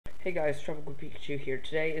Hey guys, TropicalPikachu here.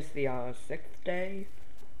 Today is the 6th day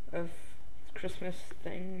of Christmas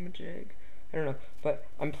thingamajig. I don't know, but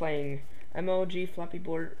I'm playing MLG Flappy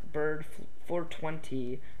Bird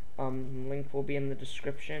 420. Link will be in the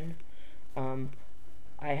description. I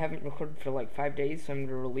haven't recorded for like 5 days, so I'm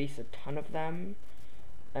gonna release a ton of them,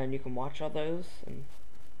 and you can watch all those and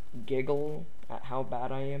giggle at how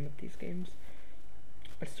bad I am at these games.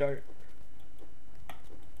 Let's start.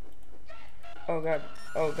 Oh god,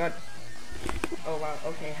 oh god. Oh wow,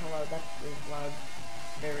 okay, hello, that is loud.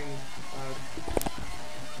 Very loud.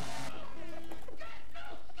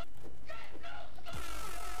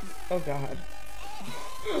 Oh god.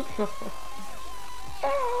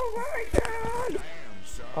 Oh my god!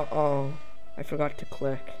 Uh-oh. I forgot to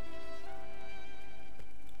click.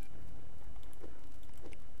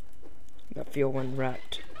 That field went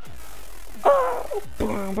wrecked. Oh!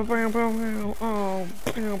 Oh!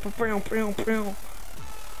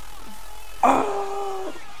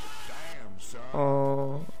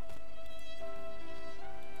 Oh.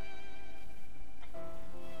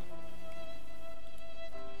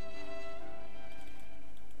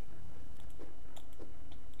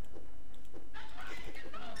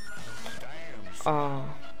 Oh.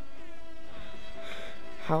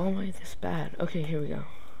 How am I this bad? Okay, here we go.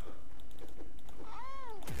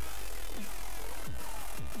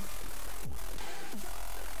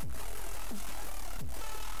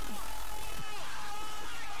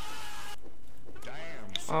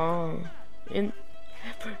 Oh,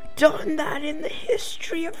 never done that in the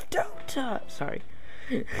history of Dota. Sorry.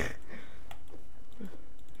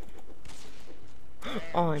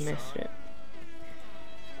 Oh, I missed it.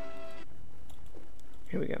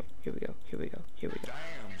 Here we go. Here we go. Here we go. Here we go.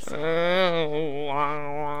 Oh,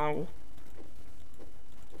 wow.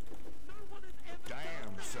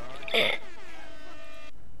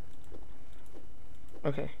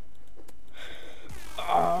 Okay.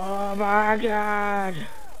 Oh my god.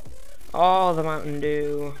 All the Mountain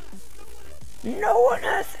Dew. No one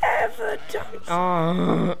has ever done.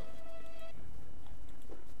 Oh.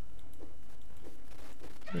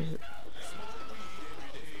 What is it?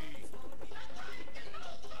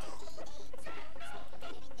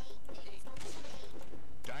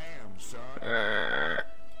 Damn, son.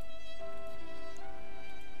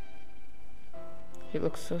 He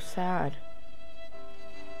looks so sad.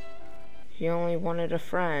 He only wanted a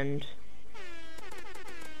friend.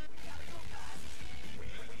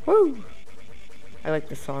 Woo! I like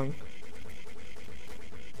the song.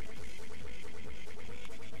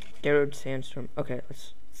 Darude Sandstorm. Okay,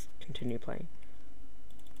 let's continue playing.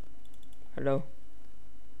 Hello?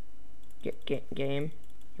 Game?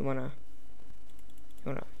 You wanna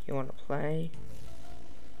play?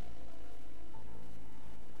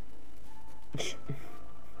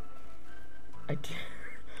 I did.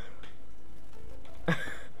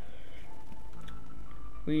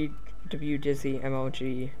 We W Dizzy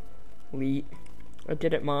MLG Leet. I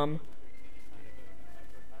did it, Mom.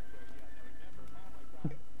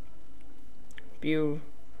 Bew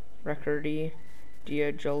Recordy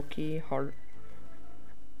Dia Julky Heart.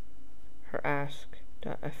 Her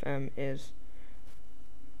ask.fm is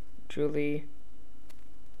Julie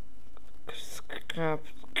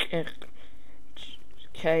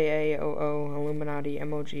KAOO Illuminati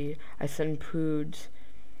MOG. I send poods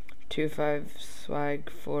 25 swag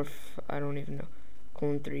 4 I don't even know.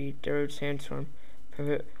 Clone 3 Darude Sandstorm.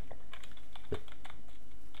 Pivot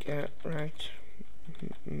get right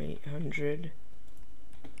 800.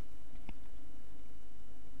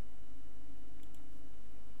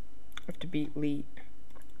 I have to beat Leet.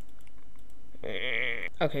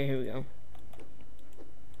 Okay, here we go.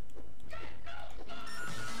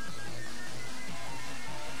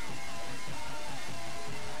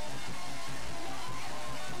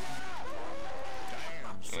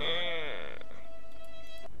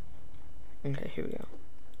 Okay, here we go.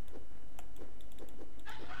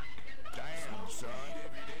 Damn, son.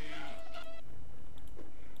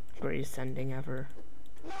 Greatest ending ever.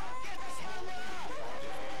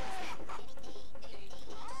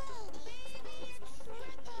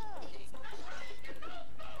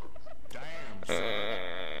 Damn, son.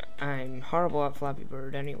 I'm horrible at Flappy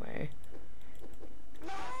Bird anyway. Damn,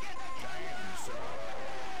 son.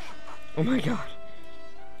 Oh my god.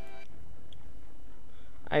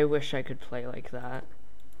 I wish I could play like that.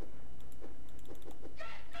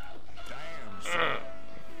 Damn, son.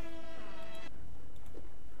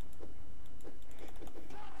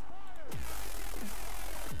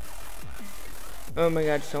 Oh my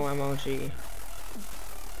god, so MLG.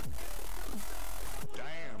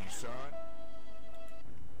 Damn, son.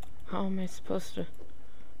 How am I supposed to?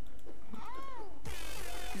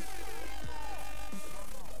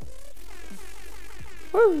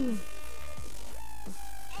 Woo! Damn,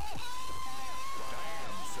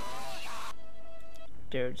 son.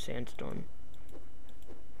 Dude, sandstorm.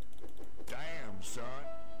 Damn, son.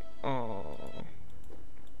 Oh.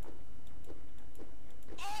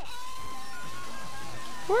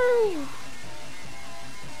 Woo!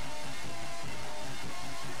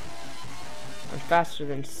 I'm faster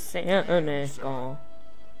than Sonic. Oh.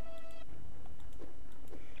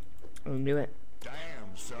 I'll do it. Damn,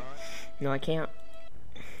 son. No, I can't.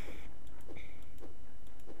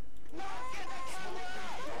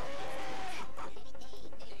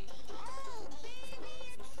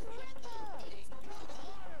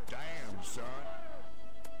 Damn, son.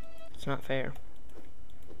 It's not fair.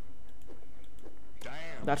 Damn.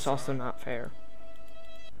 That's son. also not fair.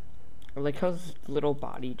 I like how his little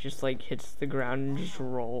body just like hits the ground and just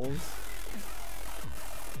rolls.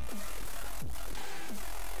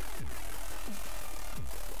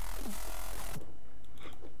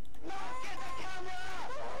 Damn,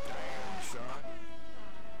 son.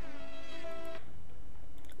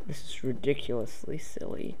 This is ridiculously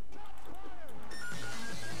silly.